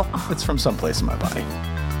 Well, it's from someplace in my body.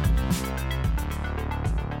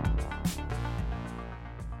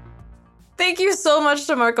 Thank you so much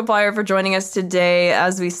to Markiplier for joining us today.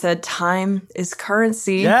 As we said, time is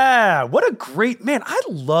currency. Yeah. What a great, man. I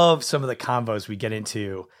love some of the convos we get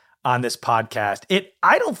into on this podcast.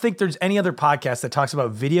 I don't think there's any other podcast that talks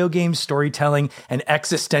about video game storytelling and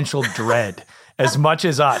existential dread as much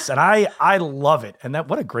as us. And I love it. And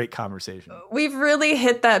what a great conversation. We've really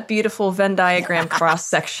hit that beautiful Venn diagram cross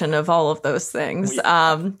section of all of those things.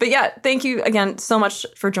 But yeah, thank you again so much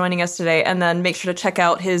for joining us today. And then make sure to check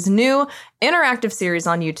out his new interactive series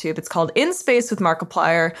on YouTube. It's called In Space with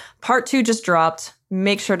Markiplier. Part 2 just dropped.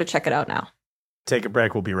 Make sure to check it out now. Take a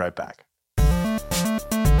break. We'll be right back.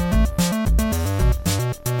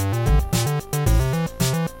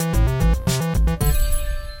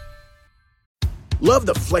 Love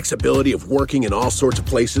the flexibility of working in all sorts of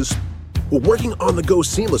places? Well, working on the go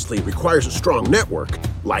seamlessly requires a strong network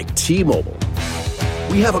like T-Mobile.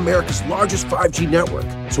 We have America's largest 5G network,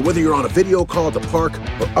 so whether you're on a video call at the park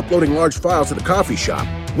or uploading large files at a coffee shop,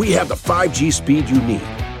 we have the 5G speed you need.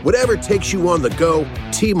 Whatever takes you on the go,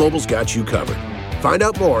 T-Mobile's got you covered. Find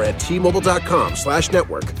out more at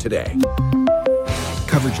T-Mobile.com/network today.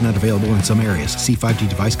 Coverage not available in some areas. See 5G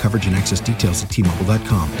device coverage and access details at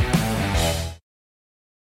T-Mobile.com.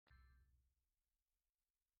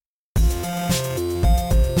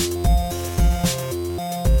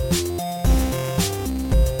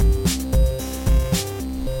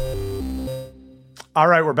 All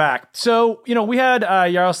right, we're back. So, we had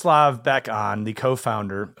Yaroslav Beck on, the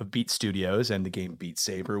co-founder of Beat Studios and the game Beat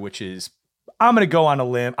Saber, which is, I'm going to go out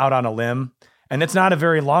on a limb, and it's not a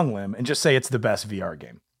very long limb, and just say it's the best VR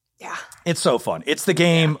game. Yeah. It's so fun. It's the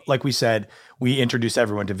game, like we said, we introduced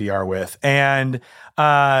everyone to VR with. And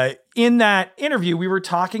in that interview, we were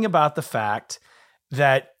talking about the fact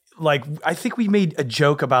that, I think we made a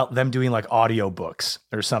joke about them doing audiobooks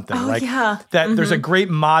or something. There's a great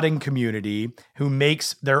modding community who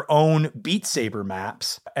makes their own Beat Saber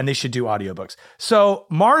maps, and they should do audiobooks. So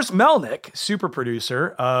Mars Melnick, super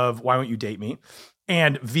producer of Why Won't You Date Me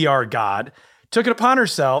and VR God, took it upon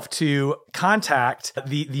herself to contact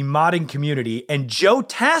the modding community, and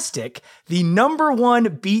Joe-tastic, the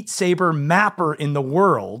 #1 Beat Saber mapper in the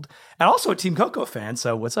world, and also a Team Coco fan,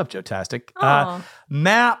 so what's up, Joe-tastic,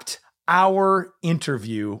 mapped our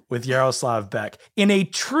interview with Yaroslav Beck in a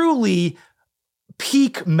truly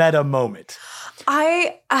peak meta moment.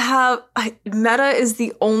 Meta is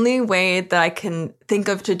the only way that I can think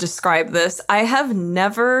of to describe this. I have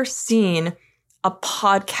never seen a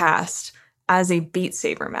podcast as a Beat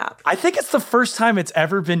Saber map. I think it's the first time it's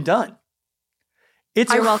ever been done.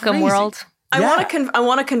 You're welcome, world. I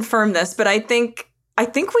want to confirm this, but I think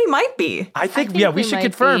we might be. I think we should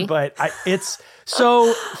confirm, but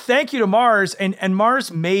so thank you to Mars, and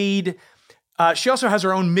Mars made, she also has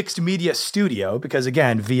her own mixed media studio because,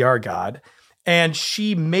 again, VR God, and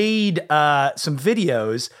she made some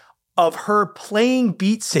videos of her playing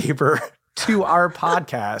Beat Saber to our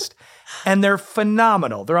podcast. And they're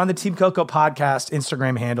phenomenal. They're on the Team Coco podcast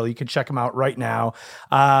Instagram handle. You can check them out right now.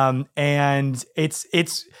 And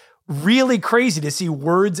it's really crazy to see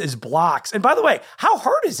words as blocks. And by the way, how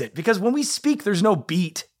hard is it? Because when we speak, there's no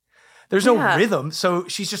beat. There's no rhythm. So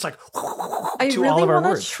she's just like, to all of our words. I really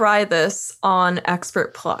want to try this on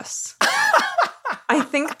Expert Plus. I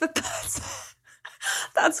think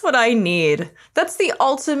that's what I need. That's the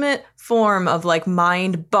ultimate form of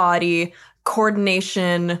mind, body,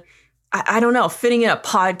 coordination. I don't know, fitting in a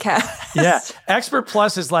podcast. Yeah. Expert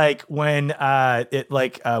Plus is when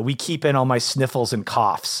we keep in all my sniffles and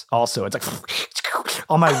coughs also. It's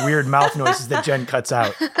all my weird mouth noises that Jen cuts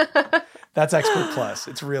out. That's Expert Plus.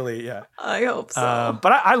 It's really, yeah. I hope so.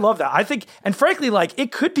 But I love that. I think, and frankly,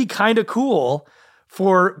 it could be kind of cool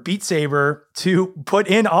for Beat Saber to put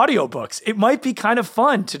in audiobooks. It might be kind of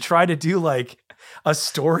fun to try to do a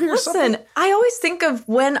story or something? Listen, I always think of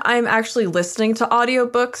when I'm actually listening to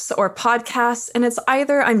audiobooks or podcasts, and it's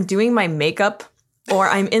either I'm doing my makeup or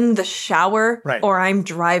I'm in the shower or I'm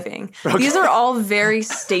driving. Okay. These are all very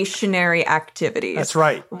stationary activities. That's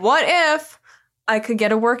right. What if I could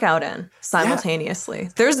get a workout in simultaneously?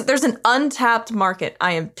 Yeah. There's an untapped market,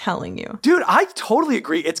 I am telling you. Dude, I totally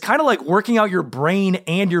agree. It's kind of like working out your brain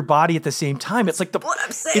and your body at the same time. It's like what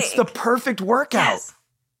I'm saying. It's the perfect workout. Yes.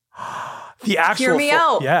 The actual Hear me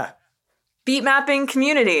out. Yeah. Beat mapping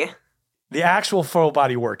community. The actual full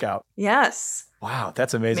body workout. Yes. Wow,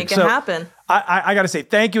 that's amazing. Make it happen. I got to say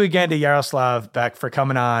thank you again to Yaroslav Beck for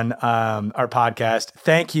coming on our podcast.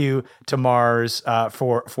 Thank you to Mars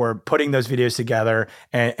for putting those videos together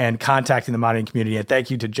and contacting the modding community. And thank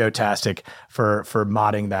you to Joe-tastic for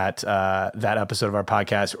modding that episode of our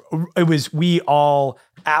podcast. We all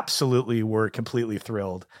absolutely were completely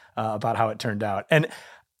thrilled about how it turned out. And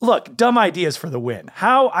look, dumb ideas for the win.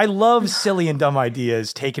 I love silly and dumb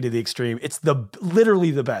ideas taken to the extreme. It's literally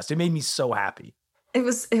the best. It made me so happy.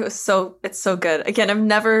 It's so good. Again, I've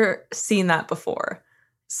never seen that before.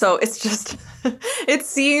 So it's just, it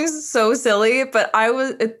seems so silly, but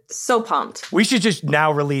it's so pumped. We should just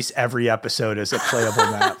now release every episode as a playable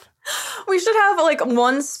map. We should have like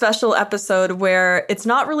one special episode where it's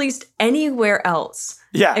not released anywhere else.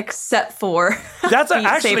 Yeah. Except for that's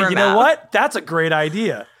actually, you know what? That's a great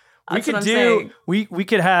idea. We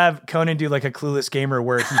could have Conan do like a Clueless Gamer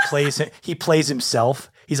where he plays himself.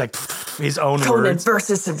 He's like his own Conan words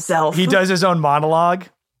versus himself. He does his own monologue.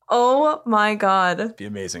 Oh my God. It'd be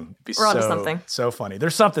amazing. It'd be We're onto something. So funny.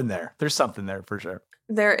 There's something there. There's something there for sure.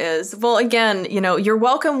 There is. Well, again, you're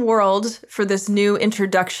welcome, world, for this new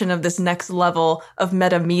introduction of this next level of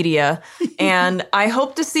meta media. And I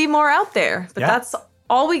hope to see more out there. But that's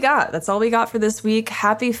all we got. That's all we got for this week.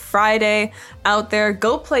 Happy Friday out there.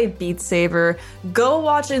 Go play Beat Saber. Go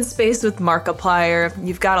watch In Space with Markiplier.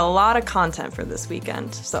 You've got a lot of content for this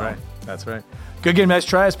weekend. So That's right. Good Game Nice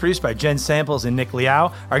Try is produced by Jen Samples and Nick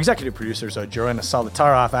Liao. Our executive producers are Joanna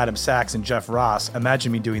Solitaroff, Adam Sachs, and Jeff Ross.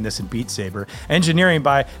 Imagine me doing this in Beat Saber. Engineering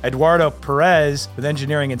by Eduardo Perez, with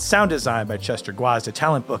engineering and sound design by Chester Guazda.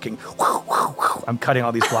 Talent booking, I'm cutting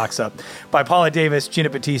all these blocks up, by Paula Davis, Gina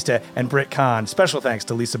Batista, and Britt Kahn. Special thanks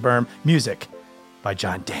to Lisa Berm. Music by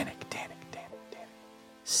John Danik.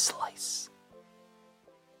 Slice.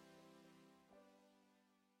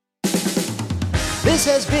 This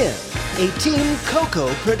has been a Team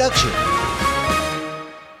Coco production.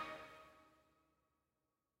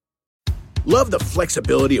 Love the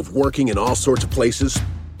flexibility of working in all sorts of places?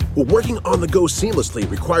 Well, working on the go seamlessly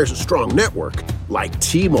requires a strong network like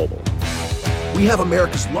T-Mobile. We have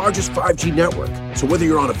America's largest 5G network, so whether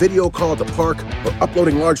you're on a video call at the park or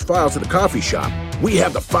uploading large files at the coffee shop, we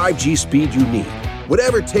have the 5G speed you need.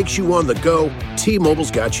 Whatever takes you on the go,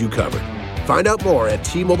 T-Mobile's got you covered. Find out more at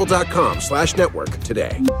T-Mobile.com/network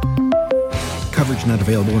today. Coverage not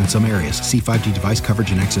available in some areas. See 5G device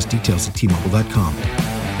coverage and access details at T-Mobile.com.